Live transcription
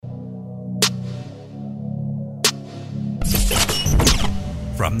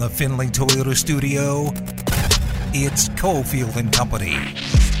From the Findlay Toyota studio, it's Cofield and Company.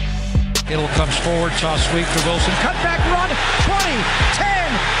 Kittle comes forward, toss sweep to Wilson. Cut back run, 20,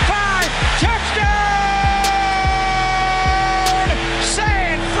 10, 5, touchdown!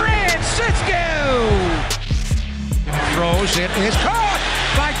 San Francisco! Throws, it is caught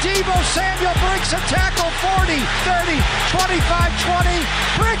by Deebo Samuel, breaks a tackle, 40, 30, 25, 20,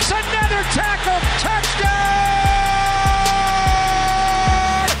 breaks another tackle, touchdown!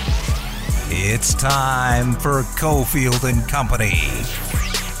 It's time for Cofield and Company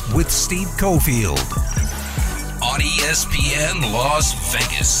with Steve Cofield on ESPN Las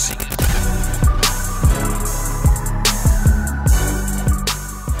Vegas.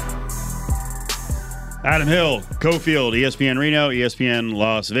 Adam Hill, Cofield, ESPN Reno, ESPN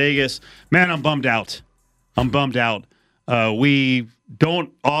Las Vegas. Man, I'm bummed out. We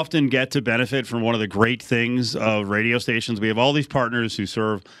don't often get to benefit from one of the great things of radio stations. We have all these partners who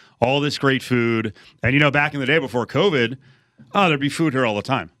serve all this great food. And, back in the day before COVID, there'd be food here all the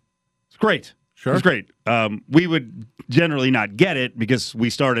time. It's great. Sure. It's great. We would generally not get it because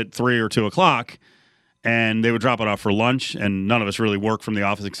we start at 3 or 2 o'clock, and they would drop it off for lunch, and none of us really work from the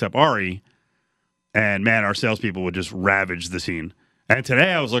office except Ari. And, man, our salespeople would just ravage the scene. And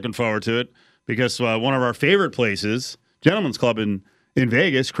today I was looking forward to it because one of our favorite places, Gentlemen's Club in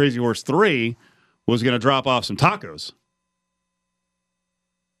Vegas, Crazy Horse 3, was going to drop off some tacos.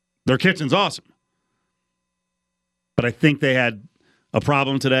 Their kitchen's awesome. But I think they had a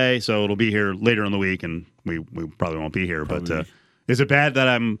problem today, so it'll be here later in the week, and we probably won't be here. Probably. But is it bad that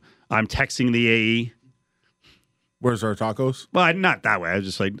I'm texting the AE? Where's our tacos? Well, not that way. I was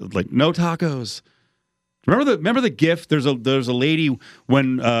just like no tacos. Remember the GIF? There's a lady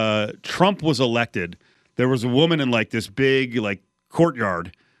when Trump was elected. There was a woman in this big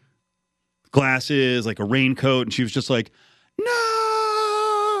courtyard, glasses, a raincoat, and she was just like, no.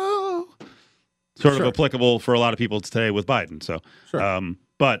 Sort of applicable for a lot of people today with Biden. So, sure.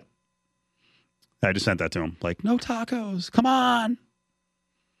 But I just sent that to him. No tacos. Come on.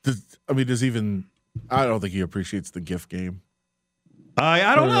 I don't think he appreciates the gift game.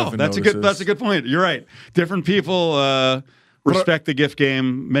 I don't know. That's a good point. You're right. Different people respect the gift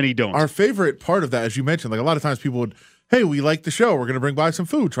game. Many don't. Our favorite part of that, as you mentioned, a lot of times people would, hey, we like the show. We're going to bring by some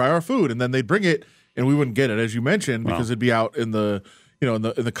food. Try our food, and then they'd bring it, and we wouldn't get it, as you mentioned, because it'd be out in the in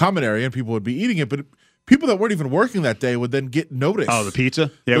the common area, and people would be eating it. But people that weren't even working that day would then get noticed. Oh, the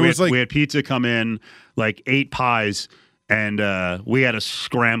pizza? Yeah, we had pizza come in, 8 pies, and we had to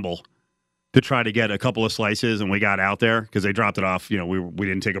scramble to try to get a couple of slices, and we got out there because they dropped it off. We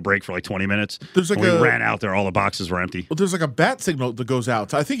didn't take a break for 20 minutes. We ran out there. All the boxes were empty. Well, there's a bat signal that goes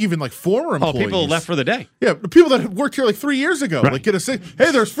out. I think even former employees. Oh, people left for the day. Yeah, the people that had worked here 3 years ago. Right. Get a signal.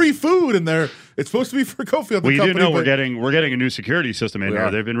 Hey, there's free food in there. It's supposed to be for Cofield. Well, you do know we're getting a new security system in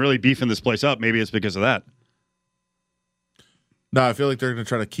here. They've been really beefing this place up. Maybe it's because of that. No, I feel like they're going to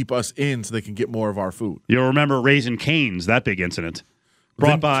try to keep us in so they can get more of our food. You'll remember Raising Cane's, that big incident.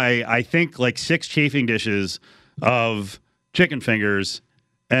 Brought by, I think, 6 chafing dishes of chicken fingers.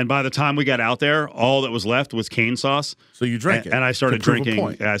 And by the time we got out there, all that was left was cane sauce. So you drank it. And I started drinking a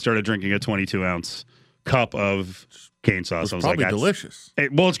 22-ounce cup of cane sauce. It was probably delicious.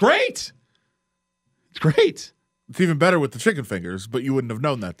 It's great. It's great. It's even better with the chicken fingers, but you wouldn't have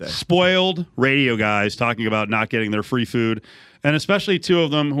known that day. Spoiled radio guys talking about not getting their free food, and especially 2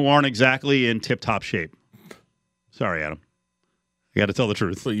 of them who aren't exactly in tip-top shape. Sorry, Adam. I got to tell the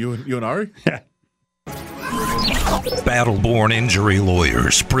truth. So you and Ari? Yeah. Battleborn Injury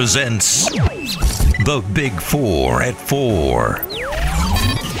Lawyers presents The Big Four at 4.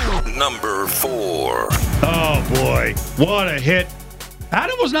 Number 4. Oh, boy. What a hit.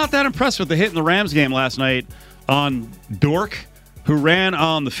 Adam was not that impressed with the hit in the Rams game last night on Dork, who ran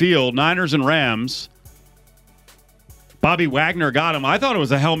on the field. Niners and Rams. Bobby Wagner got him. I thought it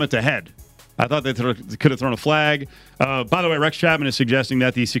was a helmet to head. I thought they could have thrown a flag. By the way, Rex Chapman is suggesting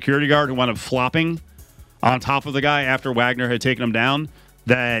that the security guard who wound up flopping on top of the guy after Wagner had taken him down,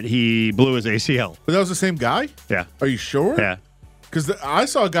 that he blew his ACL. But that was the same guy? Yeah. Are you sure? Yeah. Because I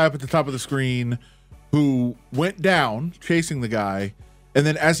saw a guy up at the top of the screen who went down chasing the guy, and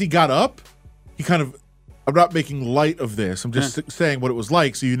then as he got up, he kind of, I'm not making light of this, I'm just saying what it was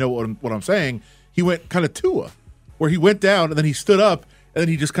like so you know what I'm saying. He went kind of Tua, where he went down, and then he stood up, and then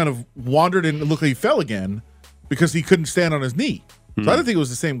he just kind of wandered and looked like he fell again because he couldn't stand on his knee. So I didn't think it was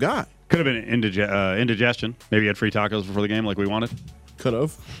the same guy. Could have been indigestion. Maybe he had free tacos before the game like we wanted. Could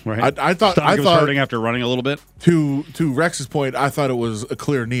have. Right. I thought was hurting after running a little bit. To Rex's point, I thought it was a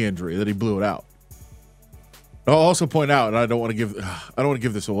clear knee injury that he blew it out. I'll also point out, and I don't want to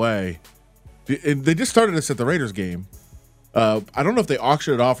give this away. And they just started this at the Raiders game. I don't know if they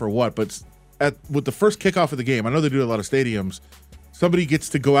auction it off or what, but with the first kickoff of the game, I know they do a lot of stadiums. Somebody gets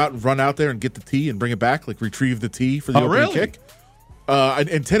to go out and run out there and get the tee and bring it back, like retrieve the tee for the opening kick.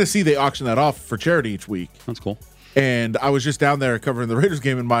 In Tennessee, they auction that off for charity each week. That's cool. And I was just down there covering the Raiders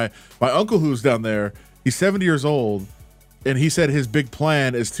game, and my uncle who's down there, he's 70 years old, and he said his big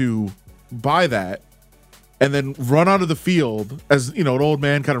plan is to buy that and then run onto the field as, an old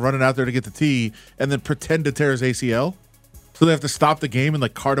man kind of running out there to get the tee and then pretend to tear his ACL. So they have to stop the game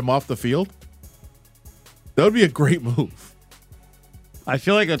and cart him off the field. That would be a great move. I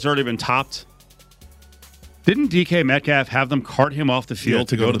feel like that's already been topped. Didn't DK Metcalf have them cart him off the field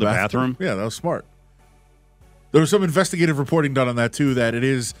to go to the bathroom? Yeah, that was smart. There was some investigative reporting done on that, too, that it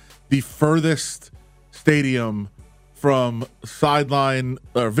is the furthest stadium from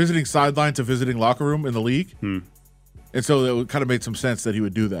visiting sideline to visiting locker room in the league. And so it kind of made some sense that he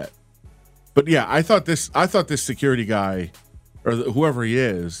would do that. But yeah, I thought this security guy, or whoever he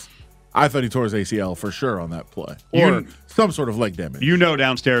is, I thought he tore his ACL for sure on that play. Or some sort of leg damage.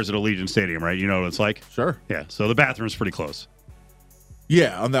 Downstairs at Allegiant Stadium, right? You know what it's like? Sure. Yeah, so the bathroom's pretty close.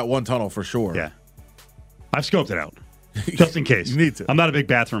 Yeah, on that one tunnel for sure. Yeah. I've scoped it out, just in case. You need to. I'm not a big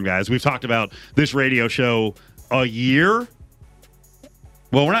bathroom guy. As we've talked about this radio show a year.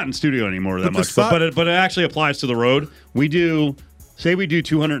 Well, we're not in studio anymore that much, but it actually applies to the road. We do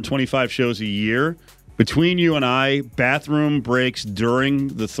 225 shows a year. Between you and I, bathroom breaks during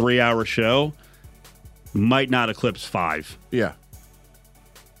the 3-hour show might not eclipse 5. Yeah.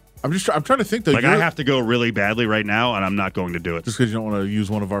 I'm trying to think, though. I have to go really badly right now, and I'm not going to do it. Just because you don't want to use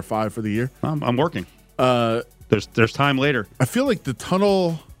one of our 5 for the year? I'm working. There's time later. I feel like the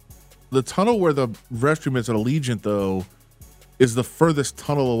tunnel where the restroom is at Allegiant, though, is the furthest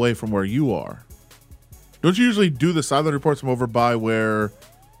tunnel away from where you are. Don't you usually do the sideline reports from over by where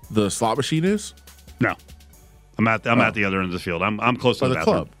the slot machine is? No. I'm at the other end of the field. I'm close to the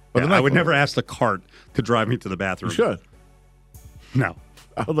bathroom. Club. I would never ask the cart to drive me to the bathroom. You should. No.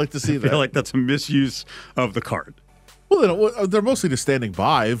 I would like to see that. I feel like that's a misuse of the cart. Well, they're mostly just standing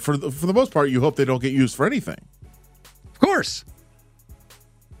by. For the most part, you hope they don't get used for anything. Of course.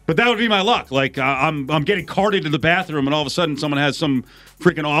 But that would be my luck. I'm getting carted to the bathroom, and all of a sudden someone has some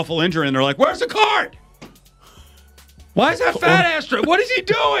freaking awful injury, and they're like, "Where's the cart? Why is that fat ass? What is he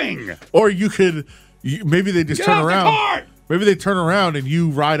doing?" Or maybe they just turn around. The cart! Maybe they turn around and you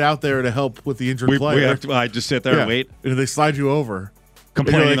ride out there to help with the injured player. I just sit there and wait, and they slide you over,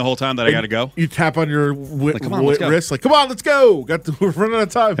 complaining the whole time that I got to go. You tap on your wrist, "Come on, let's go! We're running out of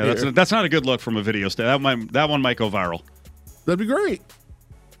time." Yeah, that's not a good look from a video stat. That one might go viral. That'd be great.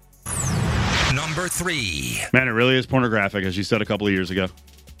 Number 3. Man, it really is pornographic, as you said a couple of years ago.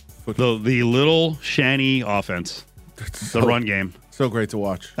 The little shanty offense, the run game. So great to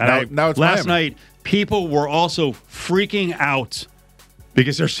watch. Now it's last night, people were also freaking out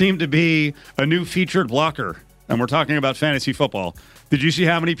because there seemed to be a new featured blocker, and we're talking about fantasy football. Did you see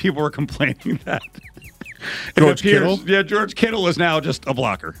how many people were complaining that? George Kittle? Yeah, George Kittle is now just a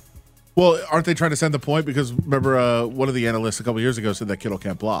blocker. Well, aren't they trying to send the point? Because remember, one of the analysts a couple years ago said that Kittle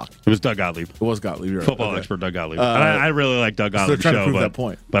can't block. It was Doug Gottlieb. It was Gottlieb. Right. Football expert Doug Gottlieb. I really like Doug Gottlieb's show, to prove that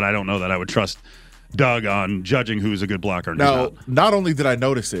point. But I don't know that I would trust Doug on judging who's a good blocker and now, who's not only did I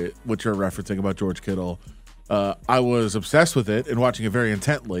notice it, what you're referencing about George Kittle, I was obsessed with it and watching it very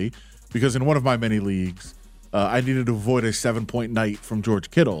intently because in one of my many leagues, I needed to avoid a 7-point night from George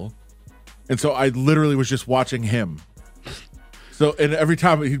Kittle. And so I literally was just watching him. So, and every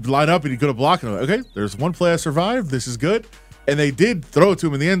time he'd line up and he'd go to block, and I'm like, okay, there's one play I survived. This is good. And they did throw it to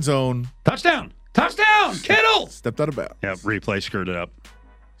him in the end zone. Touchdown! Kittle! Stepped out of bounds. Yeah, replay screwed it up.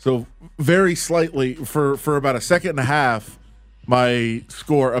 So very slightly, for about a second and a half, my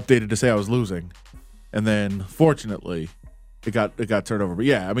score updated to say I was losing. And then, fortunately, it got turned over. But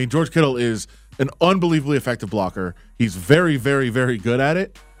yeah, I mean, George Kittle is an unbelievably effective blocker. He's very, very, very good at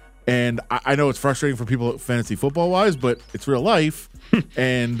it. And I know it's frustrating for people fantasy football-wise, but it's real life.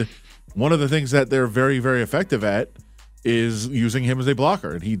 And one of the things that they're very, very effective at is using him as a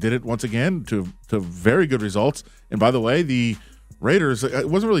blocker. And he did it once again to very good results. And by the way, the Raiders, it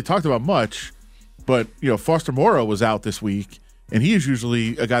wasn't really talked about much, but Foster Moreau was out this week, and he is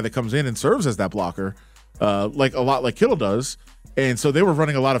usually a guy that comes in and serves as that blocker, like a lot like Kittle does. And so they were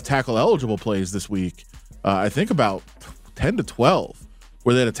running a lot of tackle-eligible plays this week. I think about 10 to 12.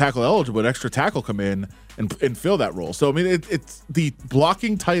 Where they had a tackle eligible, an extra tackle come in and fill that role. So, I mean, it's the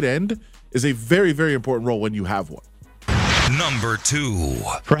blocking tight end is a very, very important role when you have one. Number 2.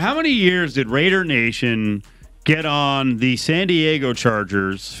 For how many years did Raider Nation get on the San Diego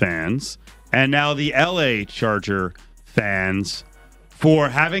Chargers fans and now the LA Charger fans for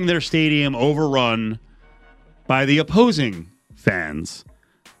having their stadium overrun by the opposing fans.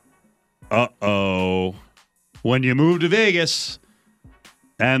 Uh-oh. When you move to Vegas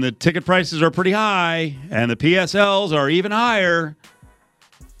and the ticket prices are pretty high and the PSLs are even higher,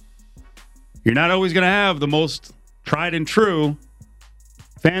 you're not always going to have the most tried and true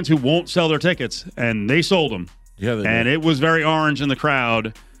fans who won't sell their tickets. And they sold them. Yeah, and it was very orange in the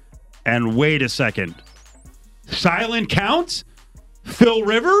crowd. And wait a second. Silent count? Phil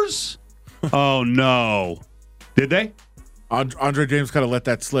Rivers? Oh, no. Did they? Andre James kind of let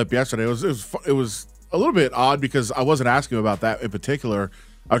that slip yesterday. It was a little bit odd because I wasn't asking him about that in particular.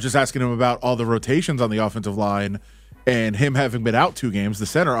 I was just asking him about all the rotations on the offensive line and him having been out 2 games, the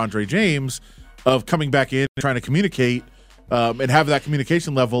center, Andre James, of coming back in and trying to communicate and have that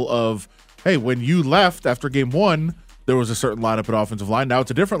communication level of, hey, when you left after game 1, there was a certain lineup at offensive line. Now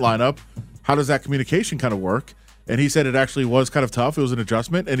it's a different lineup. How does that communication kind of work? And he said it actually was kind of tough. It was an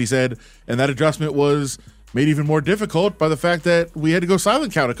adjustment. And he said, and that adjustment was made even more difficult by the fact that we had to go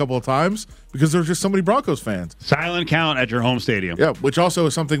silent count a couple of times because there were just so many Broncos fans. Silent count at your home stadium. Yeah, which also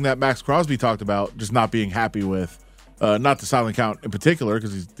is something that Max Crosby talked about, just not being happy with, not the silent count in particular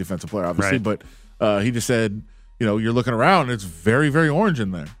because he's a defensive player, obviously, right. But he just said, you're looking around, and it's very, very orange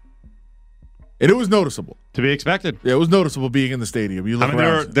in there. And it was noticeable. To be expected. Yeah, it was noticeable being in the stadium. You look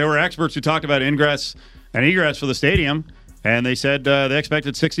around. There were experts who talked about ingress and egress for the stadium, and they said they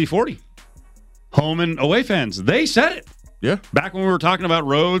expected 60-40. Home and away fans. They said it. Yeah. Back when we were talking about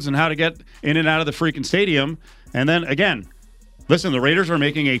roads and how to get in and out of the freaking stadium. And then, again, listen, the Raiders are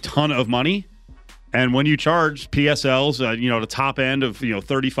making a ton of money. And when you charge PSLs, the top end of,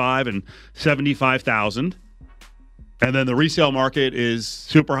 35 and 75,000, and then the resale market is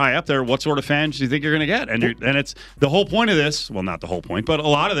super high up there, what sort of fans do you think you're going to get? And it's the whole point of this, well, not the whole point, but a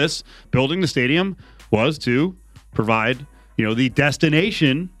lot of this, building the stadium was to provide, the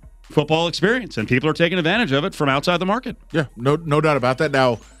destination football experience, and people are taking advantage of it from outside the market. Yeah, no doubt about that.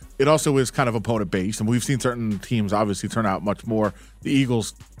 Now, it also is kind of opponent-based, and we've seen certain teams obviously turn out much more. The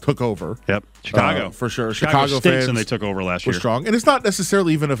Eagles took over. Yep, Chicago. For sure. Chicago stinks, fans, and they took over last year. Strong. And it's not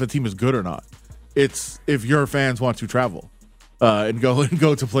necessarily even if a team is good or not. It's if your fans want to travel and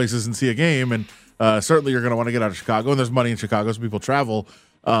go to places and see a game, and certainly you're going to want to get out of Chicago, and there's money in Chicago, so people travel.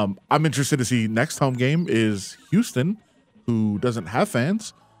 I'm interested to see next home game is Houston, who doesn't have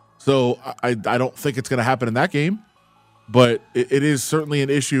fans. So I don't think it's going to happen in that game, but it is certainly an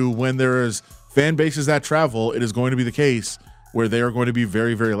issue when there is fan bases that travel. It is going to be the case where they are going to be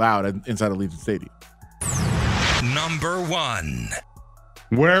very, very loud inside of Legion Stadium. Number 1.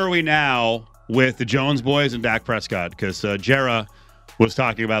 Where are we now with the Jones boys and Dak Prescott? Because Jera was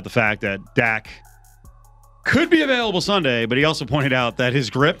talking about the fact that Dak could be available Sunday, but he also pointed out that his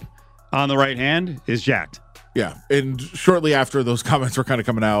grip on the right hand is jacked. Yeah, and shortly after those comments were kind of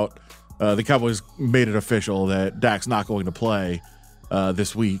coming out, the Cowboys made it official that Dak's not going to play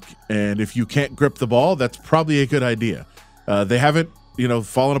this week. And if you can't grip the ball, that's probably a good idea. They haven't,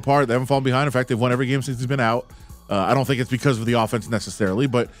 fallen apart. They haven't fallen behind. In fact, they've won every game since he's been out. I don't think it's because of the offense necessarily,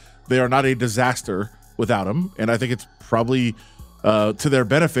 but they are not a disaster without him. And I think it's probably to their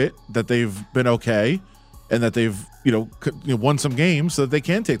benefit that they've been okay and that they've won some games so that they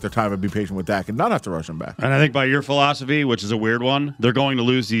can take their time and be patient with Dak and not have to rush him back. And I think by your philosophy, which is a weird one, they're going to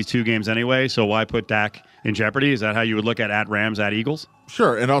lose these 2 games anyway, so why put Dak in jeopardy? Is that how you would look at Rams, at Eagles?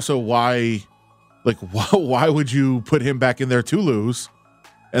 Sure, and also why would you put him back in there to lose?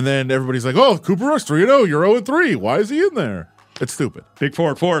 And then everybody's like, oh, Cooper Rush 3-0, you're 0-3. Why is he in there? It's stupid. Big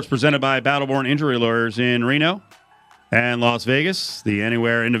 4 at 4 is presented by Battleborn Injury Lawyers in Reno and Las Vegas. The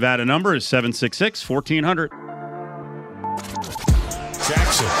Anywhere in Nevada number is 766-1400.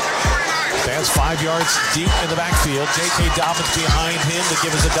 Jackson stands 5 yards deep in the backfield. J.K. Dobbins behind him to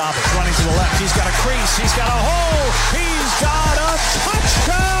give us a Dobbins. Running to the left. He's got a crease. He's got a hole. He's got a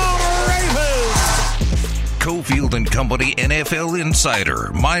touchdown, Ravens. Cofield and Company NFL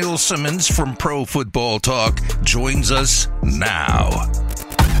insider Miles Simmons from Pro Football Talk joins us now.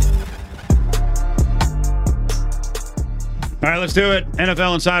 All right, let's do it.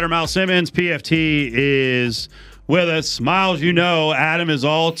 NFL insider Miles Simmons, PFT, is with us. Miles, Adam is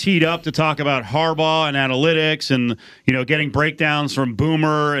all teed up to talk about Harbaugh and analytics and, getting breakdowns from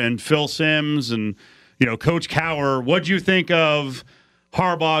Boomer and Phil Simms and, Coach Cowher. What'd you think of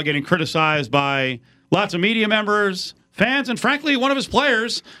Harbaugh getting criticized by lots of media members, fans, and frankly, one of his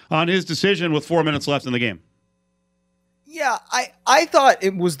players on his decision with 4 minutes left in the game? Yeah, I thought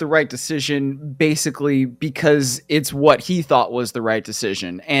it was the right decision basically because it's what he thought was the right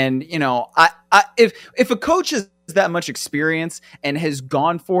decision. And, if a coach has that much experience and has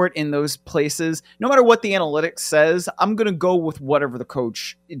gone for it in those places, no matter what the analytics says, I'm going to go with whatever the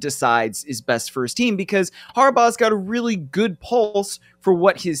coach decides is best for his team because Harbaugh's got a really good pulse for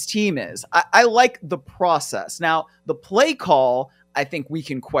what his team is. I like the process. Now, the play call, I think we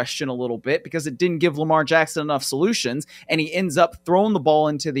can question a little bit because it didn't give Lamar Jackson enough solutions and he ends up throwing the ball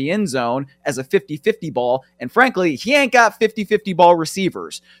into the end zone as a 50-50 ball. And frankly, he ain't got 50-50 ball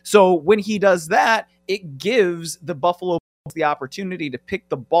receivers. So when he does that, it gives the Buffalo Bills the opportunity to pick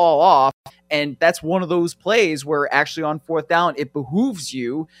the ball off. And that's one of those plays where actually on fourth down, it behooves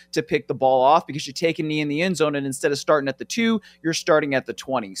you to pick the ball off because you take a knee in the end zone. And instead of starting at the 2, you're starting at the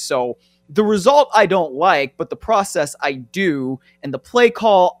 20. So the result I don't like, but the process I do, and the play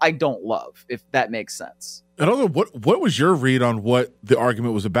call I don't love, if that makes sense. I don't know, what was your read on what the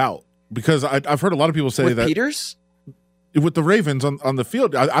argument was about? Because I've heard a lot of people say with that Peters? With the Ravens on the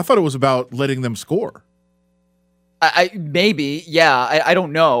field, I thought it was about letting them score. I maybe, yeah. I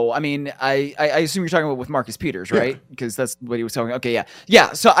don't know. I mean, I assume you're talking about with Marcus Peters, right? Because that's what he was talking. Okay,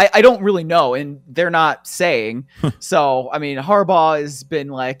 yeah. So I don't really know, and they're not saying. So I mean, Harbaugh has been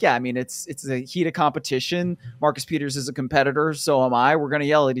like, yeah. I mean, it's a heated competition. Marcus Peters is a competitor, so am I. We're gonna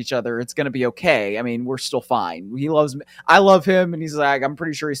yell at each other. It's gonna be okay. I mean, we're still fine. He loves me. I love him, and he's like, I'm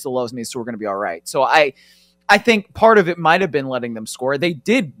pretty sure he still loves me, so we're gonna be all right. So I think part of it might have been letting them score. They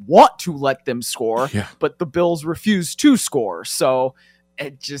did want to let them score, but the Bills refused to score. So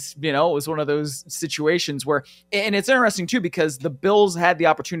it just, it was one of those situations where, and it's interesting too, because the Bills had the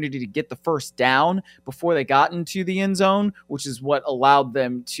opportunity to get the first down before they got into the end zone, which is what allowed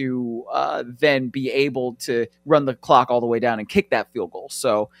them to then be able to run the clock all the way down and kick that field goal.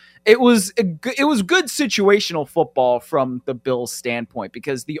 So it was good situational football from the Bills' standpoint,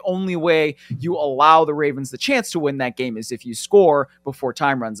 because the only way you allow the Ravens the chance to win that game is if you score before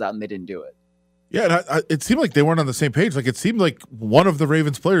time runs out, and they didn't do it. Yeah, and it seemed like they weren't on the same page. Like, it seemed like one of the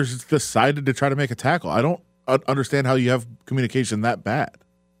Ravens players just decided to try to make a tackle. I don't understand how you have communication that bad.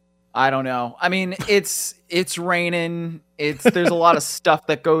 I don't know. I mean, it's raining. There's a lot of stuff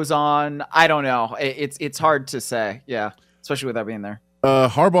that goes on. I don't know. It's hard to say. Yeah, especially with that being there.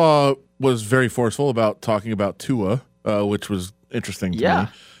 Harbaugh was very forceful about talking about Tua, which was interesting to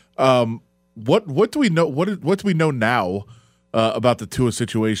me. What do we know? What do we know now about the Tua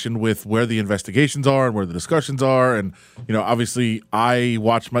situation with where the investigations are and where the discussions are? And obviously, I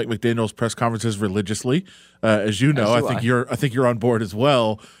watch Mike McDaniel's press conferences religiously, as you know. I think you're on board as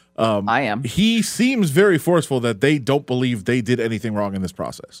well. I am. He seems very forceful that they don't believe they did anything wrong in this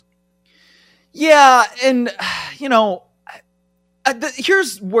process. Yeah, and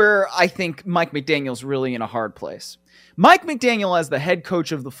here's where I think Mike McDaniel's really in a hard place. Mike McDaniel, as the head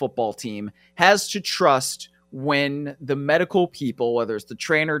coach of the football team, has to trust when the medical people, whether it's the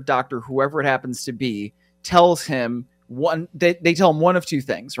trainer, doctor, whoever it happens to be, tells him they tell him one of two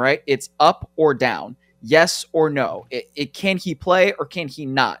things, right? It's up or down, yes or no. It can he play or can he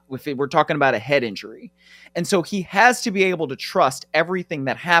not? If we're talking about a head injury. And so he has to be able to trust everything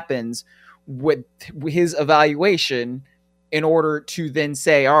that happens with his evaluation in order to then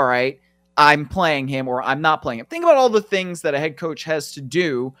say, all right, I'm playing him or I'm not playing him. Think about all the things that a head coach has to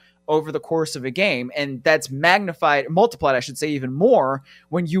do over the course of a game. And that's multiplied, I should say, even more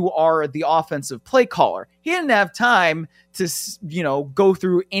when you are the offensive play caller. He didn't have time to, go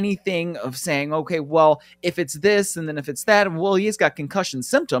through anything of saying, okay, well, if it's this, and then if it's that, well, he's got concussion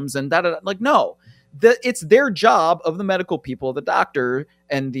symptoms and that, like, no. It's their job of the medical people, the doctor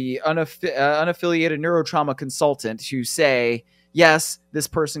and the unaffiliated neurotrauma consultant, to say, yes, this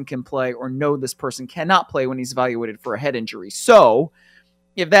person can play, or no, this person cannot play when he's evaluated for a head injury. So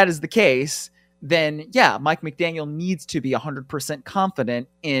if that is the case, then yeah, Mike McDaniel needs to be 100% confident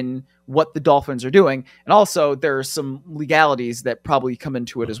in what the Dolphins are doing. And also there are some legalities that probably come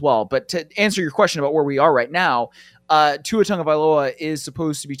into it as well. But to answer your question about where we are right now, Tua Tagovailoa is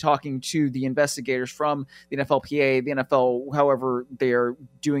supposed to be talking to the investigators from the NFLPA, the NFL, however they're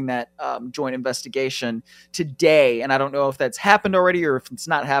doing that joint investigation today. And I don't know if that's happened already or if it's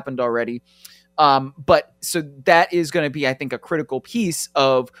not happened already. But so that is going to be, I think, a critical piece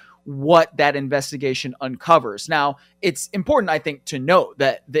of what that investigation uncovers. Now, it's important, I think, to note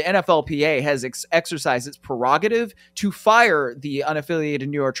that the NFLPA has exercised its prerogative to fire the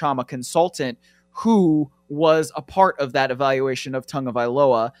unaffiliated neurotrauma consultant who was a part of that evaluation of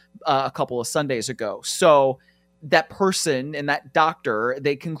Tagovailoa a couple of Sundays ago. So that person and that doctor,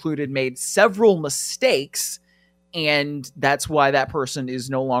 they concluded, made several mistakes And that's why that person is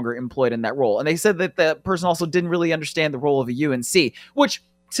no longer employed in that role. And they said that the person also didn't really understand the role of a UNC, which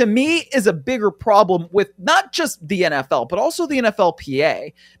to me is a bigger problem with not just the NFL, but also the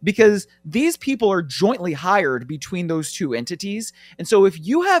NFLPA, because these people are jointly hired between those two entities. And so if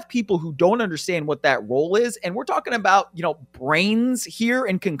you have people who don't understand what that role is, and we're talking about, brains here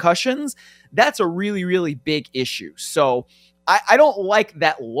and concussions, that's a really, really big issue. So I don't like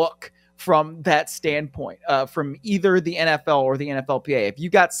that look from that standpoint, from either the NFL or the NFLPA. If you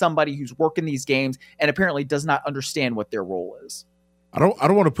got somebody who's working these games and apparently does not understand what their role is. I don't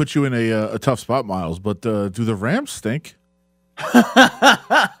want to put you in a tough spot, Miles, but do the Rams stink?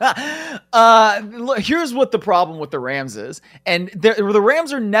 Look, here's what the problem with the Rams is. And the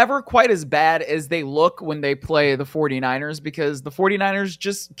Rams are never quite as bad as they look when they play the 49ers, because the 49ers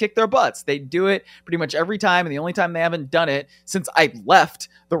just kick their butts. They do it pretty much every time. And the only time they haven't done it since I left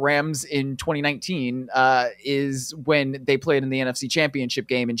the Rams in 2019 is when they played in the NFC Championship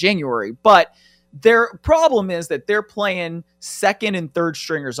game in January. But their problem is that they're playing second and third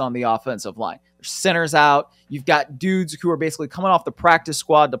stringers on the offensive line. There's centers out. You've got dudes who are basically coming off the practice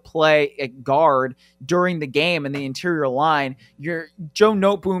squad to play at guard during the game in the interior line. Joe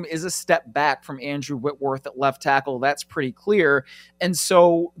Noteboom is a step back from Andrew Whitworth at left tackle. That's pretty clear. And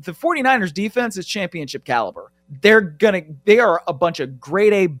so the 49ers defense is championship caliber. They are a bunch of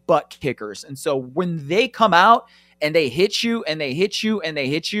grade A butt kickers. And so when they come out and they hit you and they hit you and they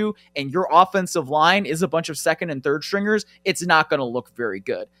hit you, and your offensive line is a bunch of second and third stringers, it's not going to look very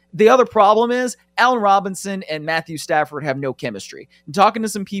good. The other problem is Allen Robinson and Matthew Stafford have no chemistry. And talking to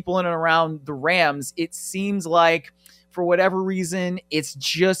some people in and around the Rams, it seems like for whatever reason, it's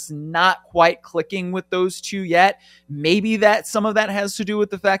just not quite clicking with those two yet. Maybe that some of that has to do with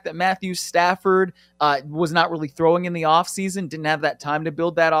the fact that Matthew Stafford was not really throwing in the offseason, didn't have that time to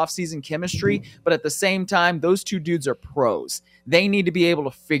build that offseason chemistry. But at the same time, those two dudes are pros. They need to be able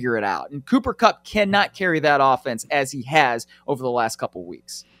to figure it out. And Cooper Kupp cannot carry that offense as he has over the last couple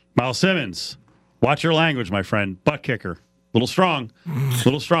weeks. Miles Simmons, watch your language, my friend. Butt kicker. Little strong.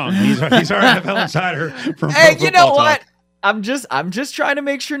 He's our NFL insider from Hey, you know what? Talk. I'm just trying to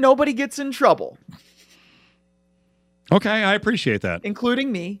make sure nobody gets in trouble. Okay, I appreciate that.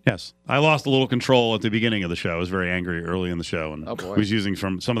 Including me. Yes. I lost a little control at the beginning of the show. I was very angry early in the show and was using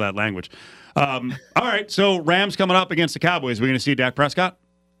some of that language. All right, so Rams coming up against the Cowboys. We're going to see Dak Prescott?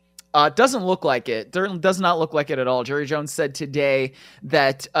 Doesn't look like it. Does not look like it at all. Jerry Jones said today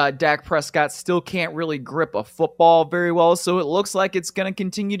that Dak Prescott still can't really grip a football very well, so it looks like it's going to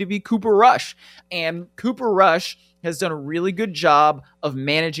continue to be Cooper Rush. And Cooper Rush has done a really good job of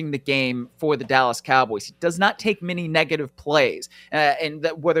managing the game for the Dallas Cowboys. He does not take many negative plays, and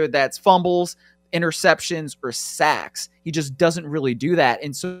whether that's fumbles, interceptions, or sacks. He just doesn't really do that.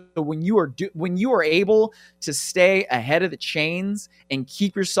 And so when you are able to stay ahead of the chains and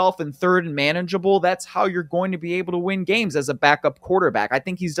keep yourself in third and manageable, that's how you're going to be able to win games as a backup quarterback. I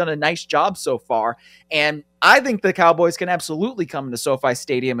think he's done a nice job so far. And I think the Cowboys can absolutely come into SoFi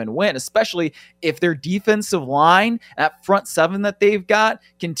Stadium and win, especially if their defensive line, that front seven that they've got,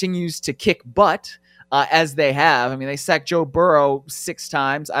 continues to kick butt. As they have. I mean, they sacked Joe Burrow 6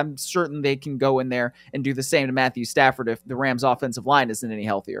 times. I'm certain they can go in there and do the same to Matthew Stafford if the Rams' offensive line isn't any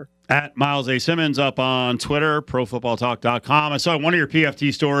healthier. At Miles A. Simmons up on Twitter, ProFootballTalk.com. I saw one of your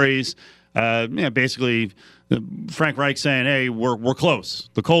PFT stories. Basically, Frank Reich saying, "Hey, we're close.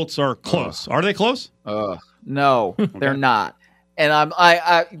 The Colts are close. Are they close?" No, they're not. And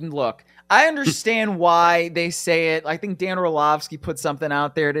I look. I understand why they say it. I think Dan Orlovsky put something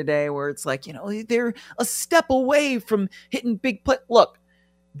out there today where it's like, they're a step away from hitting big play. Look,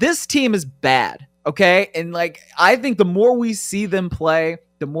 this team is bad, okay? And I think the more we see them play,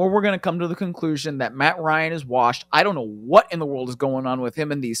 the more we're going to come to the conclusion that Matt Ryan is washed. I don't know what in the world is going on with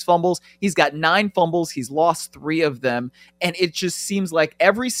him and these fumbles. He's got 9 fumbles. He's lost 3 of them. And it just seems like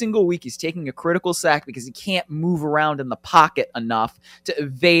every single week he's taking a critical sack because he can't move around in the pocket enough to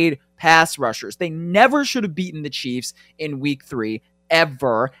evade pass rushers. They never should have beaten the Chiefs in week 3.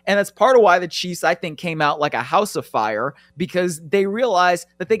 Ever. And that's part of why the Chiefs, I think, came out like a house of fire, because they realized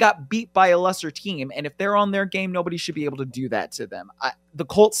that they got beat by a lesser team. And if they're on their game, nobody should be able to do that to them. The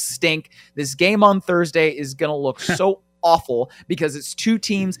Colts stink. This game on Thursday is going to look so awful because it's 2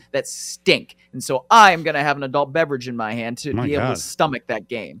 teams that stink. And so I am going to have an adult beverage in my hand to be able to stomach that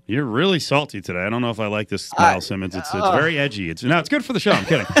game. You're really salty today. I don't know if I like this, Miles Simmons. It's very edgy. It's good for the show. I'm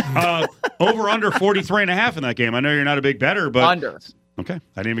kidding. Over under 43.5 in that game. I know you're not a big bettor, but under. Okay.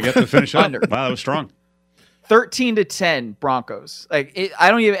 I didn't even get to finish up. Wow, that was strong. 13-10 Broncos. I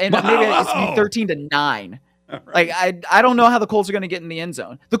don't even, and maybe it's 13-9. Like I don't know how the Colts are going to get in the end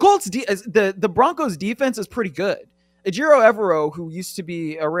zone. The Colts, the Broncos defense is pretty good. Ejiro Evero, who used to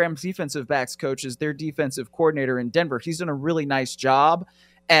be a Rams defensive backs coach, is their defensive coordinator in Denver. He's done a really nice job.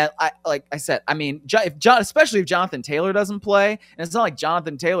 And like I said, I mean, especially if Jonathan Taylor doesn't play, and it's not like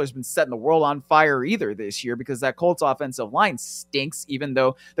Jonathan Taylor's been setting the world on fire either this year, because that Colts offensive line stinks, even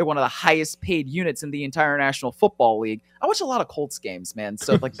though they're one of the highest paid units in the entire National Football League. I watch a lot of Colts games, man.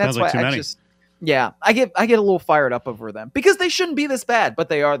 So like that's why I get a little fired up over them, because they shouldn't be this bad, but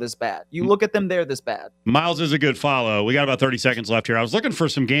they are this bad. You look at them, they're this bad. Miles is a good follow. We got about 30 seconds left here. I was looking for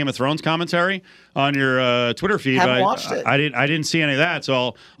some Game of Thrones commentary on your Twitter feed. Haven't watched it. I didn't see any of that,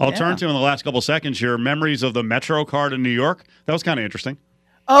 so I'll turn to in the last couple seconds here. Memories of the Metro card in New York. That was kind of interesting.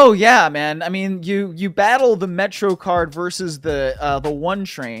 Oh yeah, man. I mean, you battle the Metro card versus the one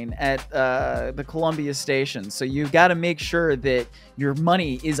train at the Columbia station. So you got to make sure that your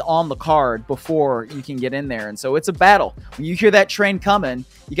money is on the card before you can get in there. And so it's a battle. When you hear that train coming,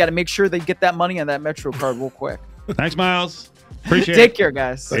 you got to make sure they get that money on that Metro card real quick. Thanks, Miles. Appreciate it. Take care,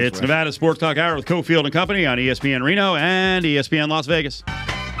 guys. Thanks, it's man. Nevada Sports Talk Hour with Cofield and Company on ESPN Reno and ESPN Las Vegas.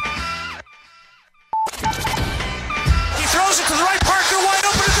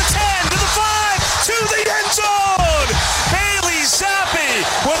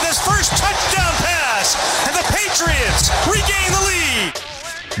 Regain the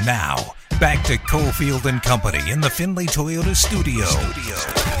lead. Now, back to Cofield and Company in the Findlay Toyota studio.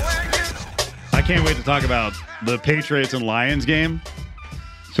 I can't wait to talk about the Patriots and Lions game.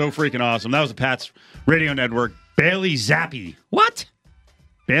 So freaking awesome. That was the Pats Radio Network. Bailey Zappi. What?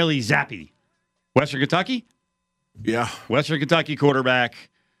 Bailey Zappi. Western Kentucky? Yeah. Western Kentucky quarterback.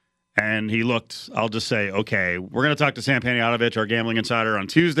 And he looked, I'll just say, okay. We're going to talk to Sam Panayotovich, our gambling insider, on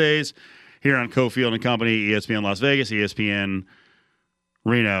Tuesdays. Here on Cofield and Company, ESPN Las Vegas, ESPN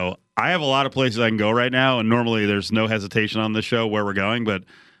Reno. I have a lot of places I can go right now, and normally there's no hesitation on this show where we're going, but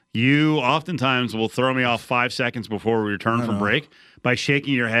you oftentimes will throw me off 5 seconds before we return from break by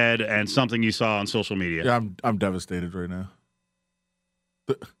shaking your head and something you saw on social media. Yeah, I'm devastated right now.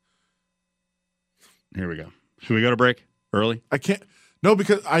 Here we go. Should we go to break early? I can't. No,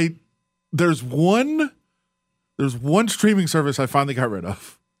 because there's one streaming service I finally got rid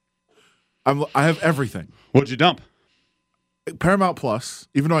of. I have everything. What'd you dump? Paramount Plus.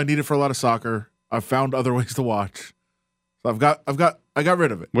 Even though I need it for a lot of soccer, I've found other ways to watch. So I got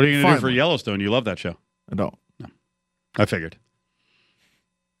rid of it. What are you going to do for Yellowstone? You love that show. I don't. No. I figured.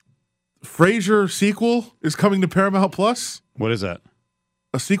 Frasier sequel is coming to Paramount Plus. What is that?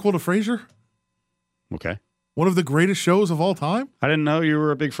 A sequel to Frasier. Okay. One of the greatest shows of all time. I didn't know you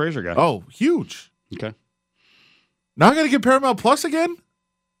were a big Frasier guy. Oh, huge. Okay. Now I got to get Paramount Plus again?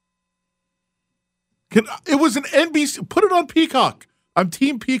 It was an NBC. Put it on Peacock. I'm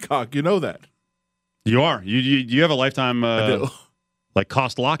Team Peacock. You know that. You are. You have a lifetime I do. like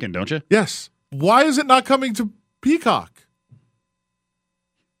cost lock-in, don't you? Yes. Why is it not coming to Peacock?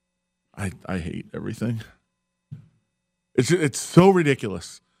 I hate everything. It's so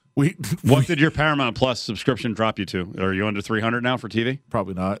ridiculous. What did your Paramount Plus subscription drop you to? Are you under $300 now for TV?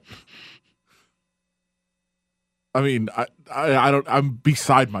 Probably not. I mean, I don't. I'm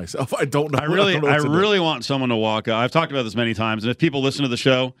beside myself. I don't know. I really want someone to walk up. I've talked about this many times, and if people listen to the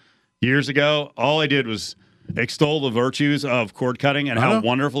show years ago, all I did was extol the virtues of cord cutting and how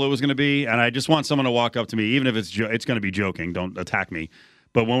wonderful it was going to be. And I just want someone to walk up to me, even if it's going to be joking. Don't attack me.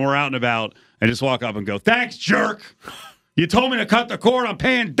 But when we're out and about, and just walk up and go, "Thanks, jerk. You told me to cut the cord. I'm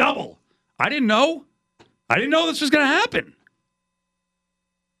paying double. I didn't know. This was going to happen.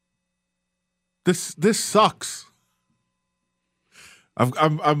 This sucks."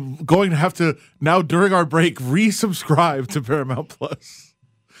 I'm going to have to now during our break resubscribe to Paramount Plus.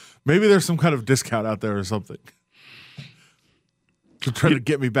 Maybe there's some kind of discount out there or something to try to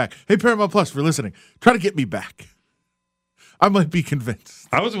get me back. Hey, Paramount Plus, for listening, try to get me back. I might be convinced.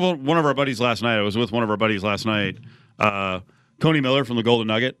 I was with one of our buddies last night. Tony Miller from the Golden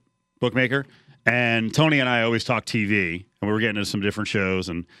Nugget bookmaker, and Tony and I always talk TV, and we were getting into some different shows,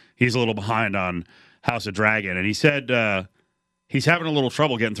 and he's a little behind on House of Dragon, and he said he's having a little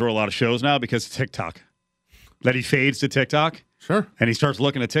trouble getting through a lot of shows now because of TikTok. That he fades to TikTok. Sure. And he starts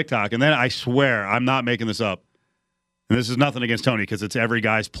looking at TikTok. And then I swear, I'm not making this up. And this is nothing against Tony because it's every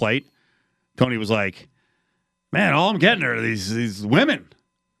guy's plight. Tony was like, man, all I'm getting are these women,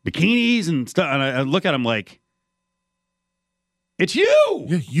 bikinis and stuff. And I look at him like, it's you.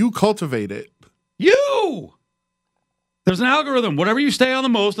 Yeah, you cultivate it. You. There's an algorithm. Whatever you stay on the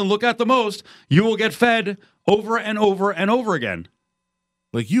most and look at the most, you will get fed over and over and over again.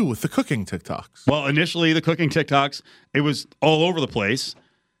 Like you with the cooking TikToks. Well, initially the cooking TikToks, it was all over the place.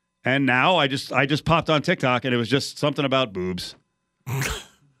 And now I just popped on TikTok, and it was just something about boobs.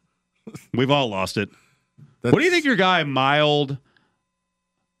 We've all lost it. What do you think your guy, Mild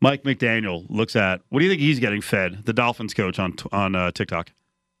Mike McDaniel, looks at? What do you think he's getting fed, the Dolphins coach on TikTok?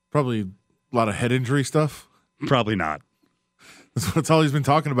 Probably a lot of head injury stuff. Probably not. That's all he's been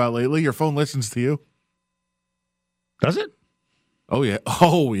talking about lately. Your phone listens to you. Does it? Oh, yeah.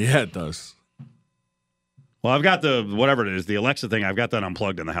 Oh, yeah, it does. Well, I've got the, whatever it is, the Alexa thing, I've got that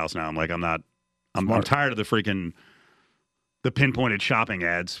unplugged in the house now. I'm tired of the pinpointed shopping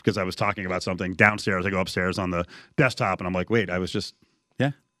ads because I was talking about something downstairs. I go upstairs on the desktop, and I'm like, wait,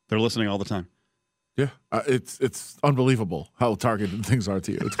 they're listening all the time. Yeah, it's unbelievable how targeted things are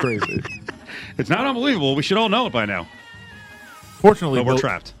to you. It's crazy. It's not unbelievable. We should all know it by now. Fortunately, but we're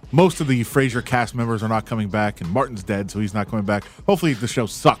trapped. Most of the Frasier cast members are not coming back, and Martin's dead, so he's not coming back. Hopefully, the show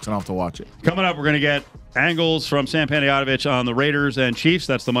sucks, and I'll have to watch it. Coming up, we're going to get angles from Sam Panayotovich on the Raiders and Chiefs.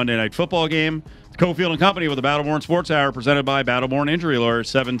 That's the Monday Night Football game. Cofield and Company with the Battleborn Sports Hour, presented by Battleborn Injury Lawyers,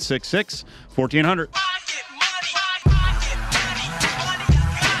 766-1400.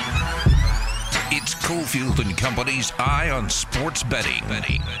 It's Cofield and Company's Eye on Sports Betting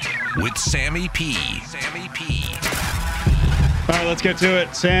with Sammy P. All right, let's get to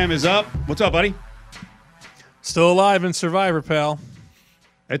it. Sam is up. What's up, buddy? Still alive in Survivor, pal.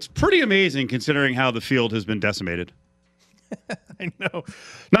 It's pretty amazing considering how the field has been decimated. I know.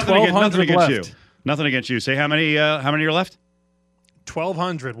 Nothing against you. Nothing against you. Say how many are left?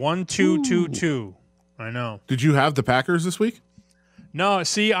 1,200. 1, 2, 2, 2. I know. Did you have the Packers this week? No,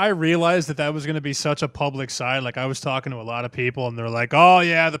 see, I realized that was going to be such a public side. Like, I was talking to a lot of people, and they're like, oh,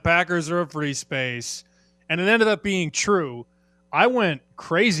 yeah, the Packers are a free space. And it ended up being true. I went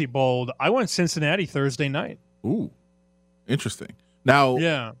crazy bold. I went Cincinnati Thursday night. Ooh, interesting. Now,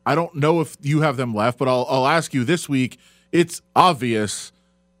 yeah. I don't know if you have them left, but I'll ask you this week. It's obvious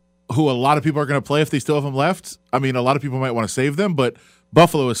who a lot of people are going to play if they still have them left. I mean, a lot of people might want to save them, but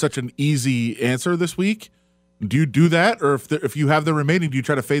Buffalo is such an easy answer this week. Do you do that, or if you have them remaining, do you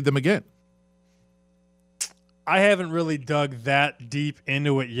try to fade them again? I haven't really dug that deep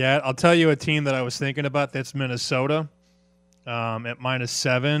into it yet. I'll tell you a team that I was thinking about. That's Minnesota at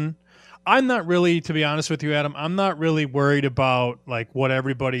 -7. I'm not really, to be honest with you, Adam, I'm not really worried about like what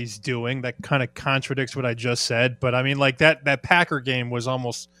everybody's doing. That kind of contradicts what I just said. But I mean, like that Packer game was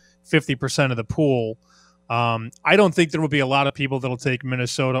almost 50% of the pool. I don't think there will be a lot of people that will take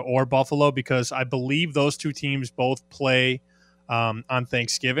Minnesota or Buffalo because I believe those two teams both play on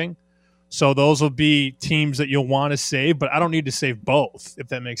Thanksgiving. So those will be teams that you'll want to save, but I don't need to save both, if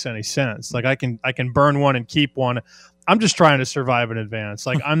that makes any sense. Like I can burn one and keep one. I'm just trying to survive in advance.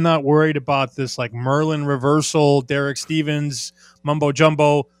 Like I'm not worried about this like Merlin reversal, Derek Stevens, mumbo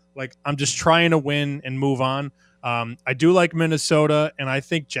jumbo. Like I'm just trying to win and move on. I do like Minnesota, and I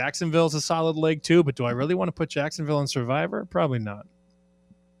think Jacksonville's a solid leg too, but do I really want to put Jacksonville in Survivor? Probably not.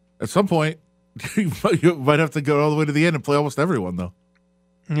 At some point, you might have to go all the way to the end and play almost everyone, though.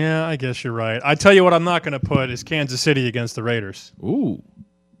 Yeah, I guess you're right. I tell you what I'm not going to put is Kansas City against the Raiders. Ooh.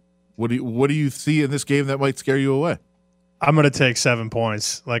 What do you see in this game that might scare you away? I'm going to take 7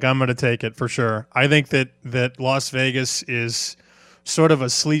 points. Like, I'm going to take it for sure. I think that Las Vegas is sort of a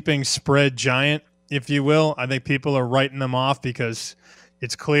sleeping spread giant, if you will. I think people are writing them off because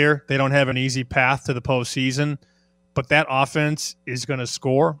it's clear they don't have an easy path to the postseason. But that offense is going to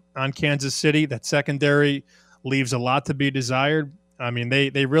score on Kansas City. That secondary leaves a lot to be desired. I mean,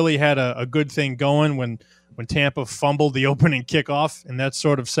 they really had a good thing going when Tampa fumbled the opening kickoff, and that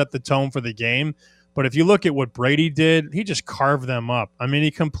sort of set the tone for the game. But if you look at what Brady did, he just carved them up. I mean,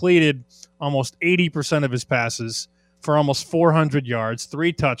 he completed almost 80% of his passes for almost 400 yards,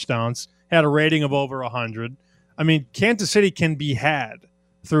 3 touchdowns, had a rating of over 100. I mean, Kansas City can be had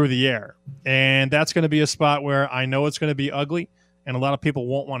through the air, and that's going to be a spot where I know it's going to be ugly, and a lot of people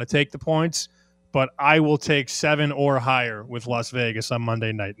won't want to take the points, but I will take 7 or higher with Las Vegas on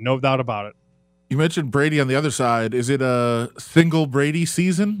Monday night. No doubt about it. You mentioned Brady on the other side. Is it a single Brady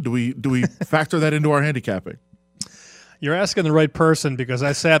season? Do we factor that into our handicapping? You're asking the right person because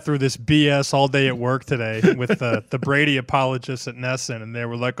I sat through this BS all day at work today with the Brady apologists at Nesson, and they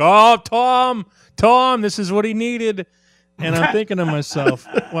were like, "Oh, Tom, this is what he needed." And I'm thinking to myself,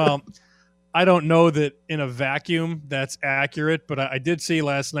 well, I don't know that in a vacuum that's accurate, but I did see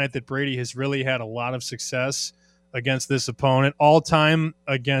last night that Brady has really had a lot of success against this opponent. All time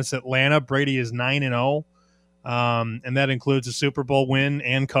against Atlanta, Brady is 9-0, and that includes a Super Bowl win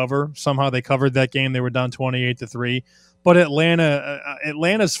and cover. Somehow they covered that game. They were down 28-3. But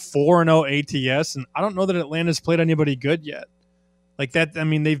Atlanta's 4-0 ATS, and I don't know that Atlanta's played anybody good yet. Like that, I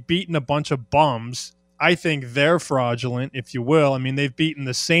mean, they've beaten a bunch of bums. I think they're fraudulent, if you will. I mean, they've beaten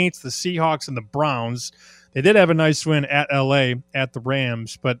the Saints, the Seahawks, and the Browns. They did have a nice win at LA at the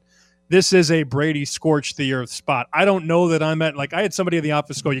Rams, but this is a Brady scorched the earth spot. I don't know that I'm at, like, I had somebody in the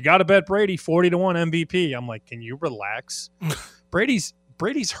office go, you got to bet Brady 40-1 MVP. I'm like, can you relax? Brady's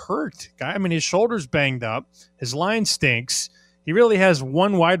hurt, guy. I mean, his shoulder's banged up. His line stinks. He really has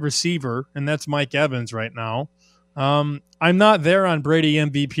one wide receiver, and that's Mike Evans right now. I'm not there on Brady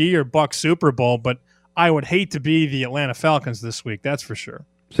MVP or Buck Super Bowl, but I would hate to be the Atlanta Falcons this week. That's for sure.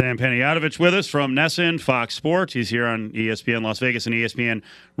 Sam Panayotovich with us from Nesson, Fox Sports. He's here on ESPN Las Vegas and ESPN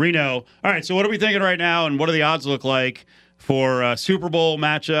Reno. All right, so what are we thinking right now, and what do the odds look like for Super Bowl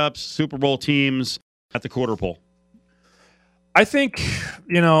matchups, Super Bowl teams at the quarter pole? I think,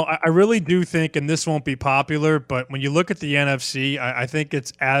 I really do think, and this won't be popular, but when you look at the NFC, I think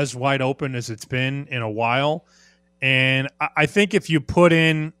it's as wide open as it's been in a while. And I think if you put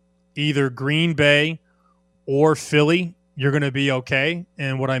in either Green Bay or Philly, you're going to be okay.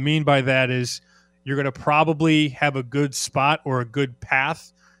 And what I mean by that is you're going to probably have a good spot or a good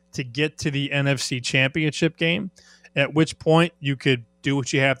path to get to the NFC Championship game, at which point you could do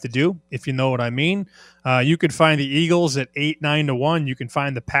what you have to do, if you know what I mean. You could find the Eagles at 8-9-1. You can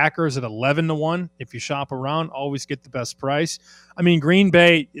find the Packers at 11-1. If you shop around, always get the best price. I mean, Green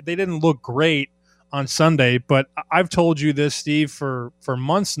Bay, they didn't look great on Sunday, but I've told you this, Steve, for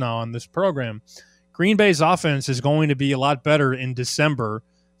months now on this program. Green Bay's offense is going to be a lot better in December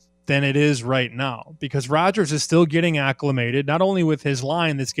than it is right now because Rodgers is still getting acclimated, not only with his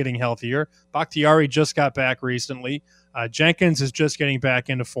line that's getting healthier. Bakhtiari just got back recently. Jenkins is just getting back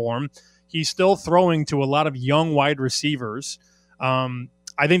into form. He's still throwing to a lot of young wide receivers. I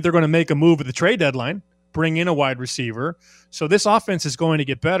think they're going to make a move at the trade deadline, bring in a wide receiver. So this offense is going to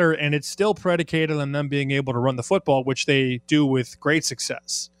get better, and it's still predicated on them being able to run the football, which they do with great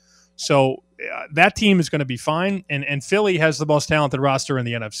success. So that team is going to be fine, and Philly has the most talented roster in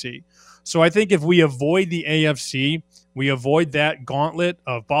the NFC. So I think if we avoid the AFC, we avoid that gauntlet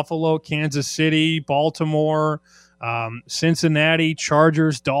of Buffalo, Kansas City, Baltimore, Cincinnati,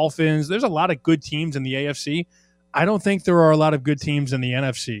 Chargers, Dolphins. There's a lot of good teams in the AFC. I don't think there are a lot of good teams in the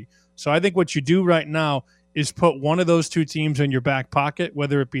NFC. So I think what you do right now is put one of those two teams in your back pocket,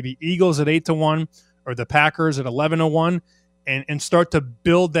 whether it be the Eagles at 8-1 or the Packers at 11-1, and start to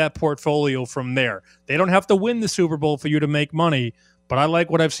build that portfolio from there. They don't have to win the Super Bowl for you to make money, but I like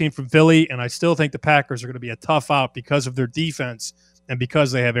what I've seen from Philly, and I still think the Packers are going to be a tough out because of their defense and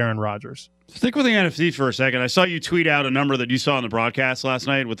because they have Aaron Rodgers. Stick with the NFC for a second. I saw you tweet out a number that you saw in the broadcast last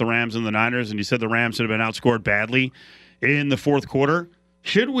night with the Rams and the Niners, and you said the Rams had been outscored badly in the fourth quarter.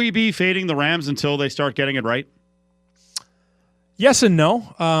 Should we be fading the Rams until they start getting it right? Yes and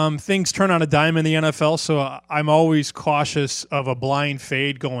no. Things turn on a dime in the NFL, so I'm always cautious of a blind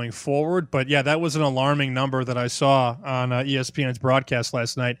fade going forward. But, yeah, that was an alarming number that I saw on ESPN's broadcast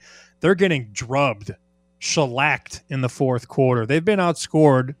last night. They're getting drubbed, shellacked in the fourth quarter. They've been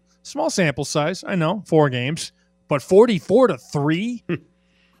outscored, small sample size, I know, 4 games, but 44-3,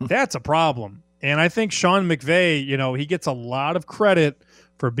 that's a problem. And I think Sean McVay, he gets a lot of credit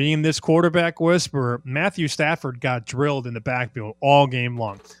for being this quarterback whisperer. Matthew Stafford got drilled in the backfield all game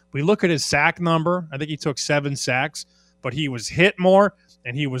long. We look at his sack number. I think he took 7 sacks, but he was hit more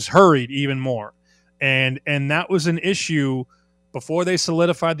and he was hurried even more. And that was an issue before they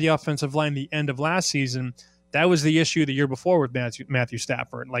solidified the offensive line the end of last season. That was the issue the year before with Matthew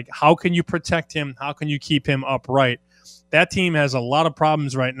Stafford. Like, how can you protect him? How can you keep him upright? That team has a lot of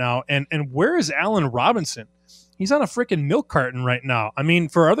problems right now. And where is Allen Robinson? He's on a freaking milk carton right now. I mean,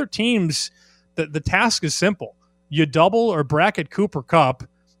 for other teams, the task is simple. You double or bracket Cooper Kupp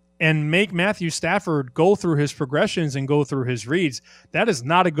and make Matthew Stafford go through his progressions and go through his reads. That is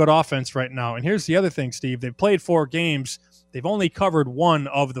not a good offense right now. And here's the other thing, Steve. They've played 4 games. They've only covered 1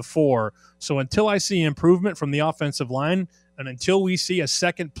 of the 4. So until I see improvement from the offensive line and until we see a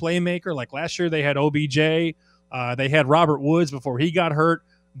second playmaker, like last year they had OBJ, they had Robert Woods before he got hurt.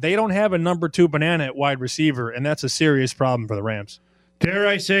 They don't have a number 2 banana at wide receiver, and that's a serious problem for the Rams. Dare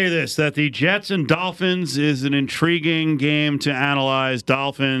I say this, that the Jets and Dolphins is an intriguing game to analyze.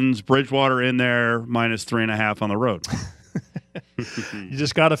 Dolphins, Bridgewater in there, -3.5 on the road. You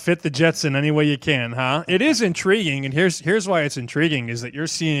just got to fit the Jets in any way you can, huh? It is intriguing, and here's why it's intriguing, is that you're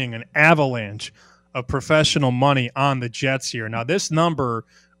seeing an avalanche of professional money on the Jets here. Now, this number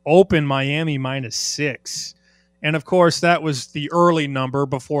opened Miami -6. And, of course, that was the early number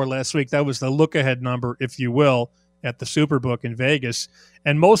before last week. That was the look-ahead number, if you will, at the Superbook in Vegas.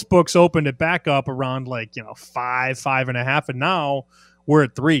 And most books opened it back up around 5, 5.5, and now we're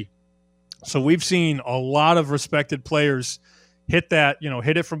at 3. So we've seen a lot of respected players hit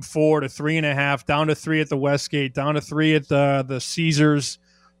it from 4 to 3.5, down to 3 at the Westgate, down to 3 at the Caesars.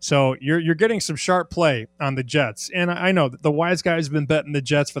 So you're getting some sharp play on the Jets. And I know that the wise guys have been betting the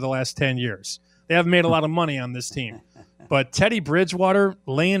Jets for the last 10 years. They haven't made a lot of money on this team. But Teddy Bridgewater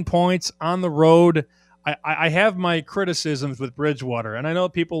laying points on the road. I have my criticisms with Bridgewater. And I know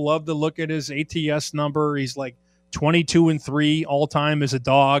people love to look at his ATS number. He's like 22-3 all time as a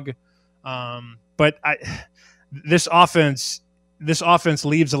dog. But this offense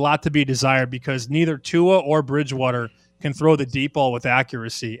leaves a lot to be desired because neither Tua or Bridgewater can throw the deep ball with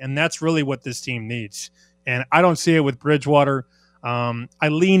accuracy, and that's really what this team needs. And I don't see it with Bridgewater. I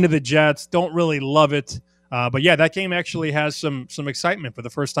lean to the Jets, don't really love it. But yeah, that game actually has some excitement for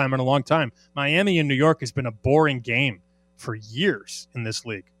the first time in a long time. Miami and New York has been a boring game for years in this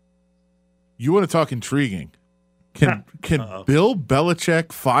league. You want to talk intriguing? Can Bill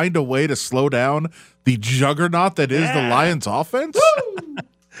Belichick find a way to slow down the juggernaut that is the Lions offense?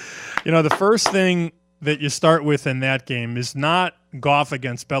 The first thing that you start with in that game is not Goff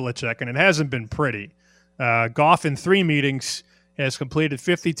against Belichick, and it hasn't been pretty. Goff in 3 meetings has completed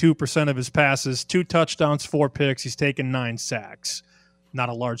 52% of his passes, 2 touchdowns, 4 picks. He's taken 9 sacks. Not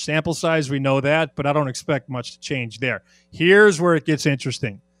a large sample size, we know that, but I don't expect much to change there. Here's where it gets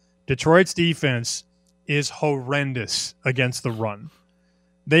interesting. Detroit's defense is horrendous against the run.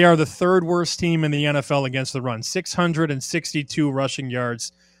 They are the 3rd worst team in the NFL against the run, 662 rushing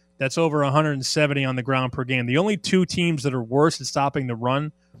yards. That's over 170 on the ground per game. The only 2 teams that are worse at stopping the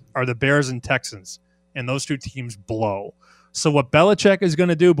run are the Bears and Texans, and those 2 teams blow. So what Belichick is going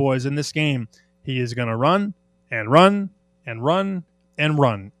to do, boys, in this game, he is going to run and run and run and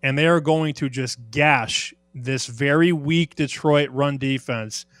run, and they are going to just gash this very weak Detroit run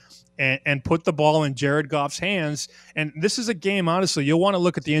defense and put the ball in Jared Goff's hands. And this is a game, honestly, you'll want to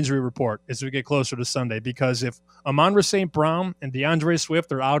look at the injury report as we get closer to Sunday, because if Amon-Ra St. Brown and DeAndre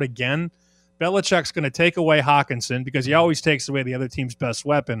Swift are out again, Belichick's going to take away Hawkinson because he always takes away the other team's best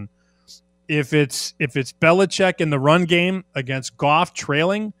weapon. If it's Belichick in the run game against Goff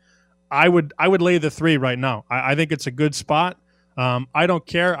trailing, I would lay the 3 right now. I think it's a good spot. I don't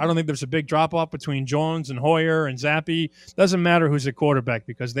care. I don't think there's a big drop-off between Jones and Hoyer and Zappi. Doesn't matter who's at quarterback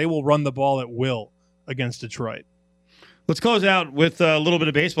because they will run the ball at will against Detroit. Let's close out with a little bit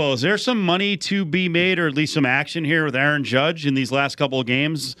of baseball. Is there some money to be made, or at least some action here with Aaron Judge in these last couple of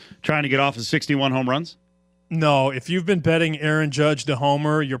games trying to get off his 61 home runs? No, if you've been betting Aaron Judge to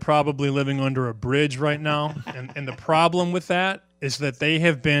homer, you're probably living under a bridge right now. And the problem with that is that they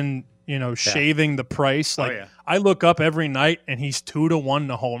have been shaving the price. I look up every night and he's 2-1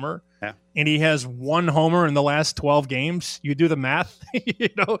 to homer. Yeah. And he has 1 homer in the last 12 games. You do the math.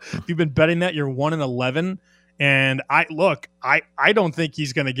 If you've been betting that, you're 1-11. And I don't think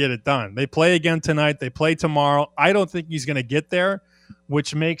he's going to get it done. They play again tonight. They play tomorrow. I don't think he's going to get there,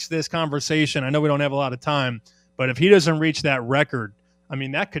 which makes this conversation, I know we don't have a lot of time, but if he doesn't reach that record, I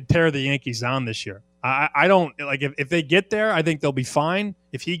mean, that could tear the Yankees down this year. I don't like if they get there, I think they'll be fine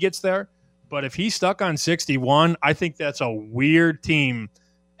if he gets there. But if he's stuck on 61, I think that's a weird team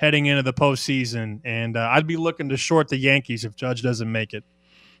heading into the postseason. And I'd be looking to short the Yankees if Judge doesn't make it.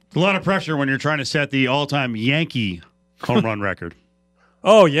 A lot of pressure when you're trying to set the all-time Yankee home run record.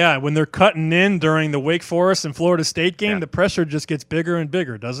 Oh, yeah. When they're cutting in during the Wake Forest and Florida State game, the pressure just gets bigger and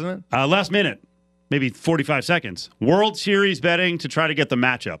bigger, doesn't it? Last minute, maybe 45 seconds. World Series betting to try to get the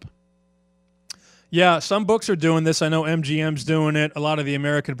matchup. Yeah, some books are doing this. I know MGM's doing it. A lot of the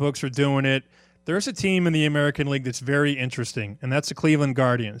American books are doing it. There's a team in the American League that's very interesting, and that's the Cleveland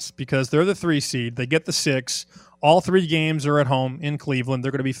Guardians, because they're the 3 seed. They get the 6. All 3 games are at home in Cleveland.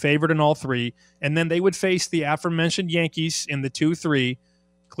 They're going to be favored in all 3. And then they would face the aforementioned Yankees in the 2-3.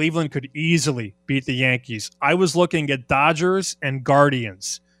 Cleveland could easily beat the Yankees. I was looking at Dodgers and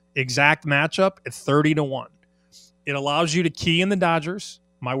Guardians. Exact matchup at 30-1. It allows you to key in the Dodgers,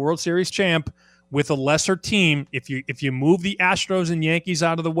 my World Series champ, with a lesser team. If you move the Astros and Yankees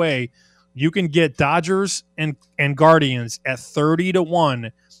out of the way, you can get Dodgers and Guardians at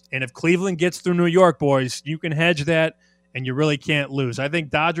 30-1. And if Cleveland gets through New York, boys, you can hedge that, and you really can't lose. I think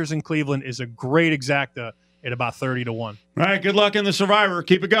Dodgers and Cleveland is a great exacta at about 30-1. All right, good luck in the Survivor.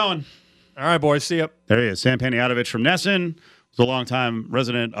 Keep it going. All right, boys. See ya. There he is, Sam Panayotovich from Nesson. Was a longtime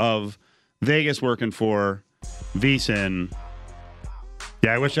resident of Vegas working for VSiN.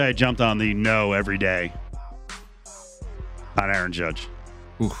 Yeah, I wish I had jumped on the no every day on Aaron Judge.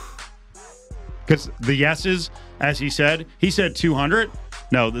 Because the yeses, as he said 200.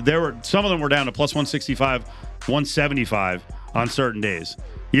 No, there were some of them were down to plus 165, 175 on certain days.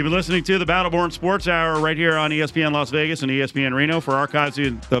 You've been listening to the Battleborn Sports Hour right here on ESPN Las Vegas and ESPN Reno. For archives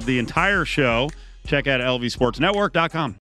of the entire show, check out lvsportsnetwork.com.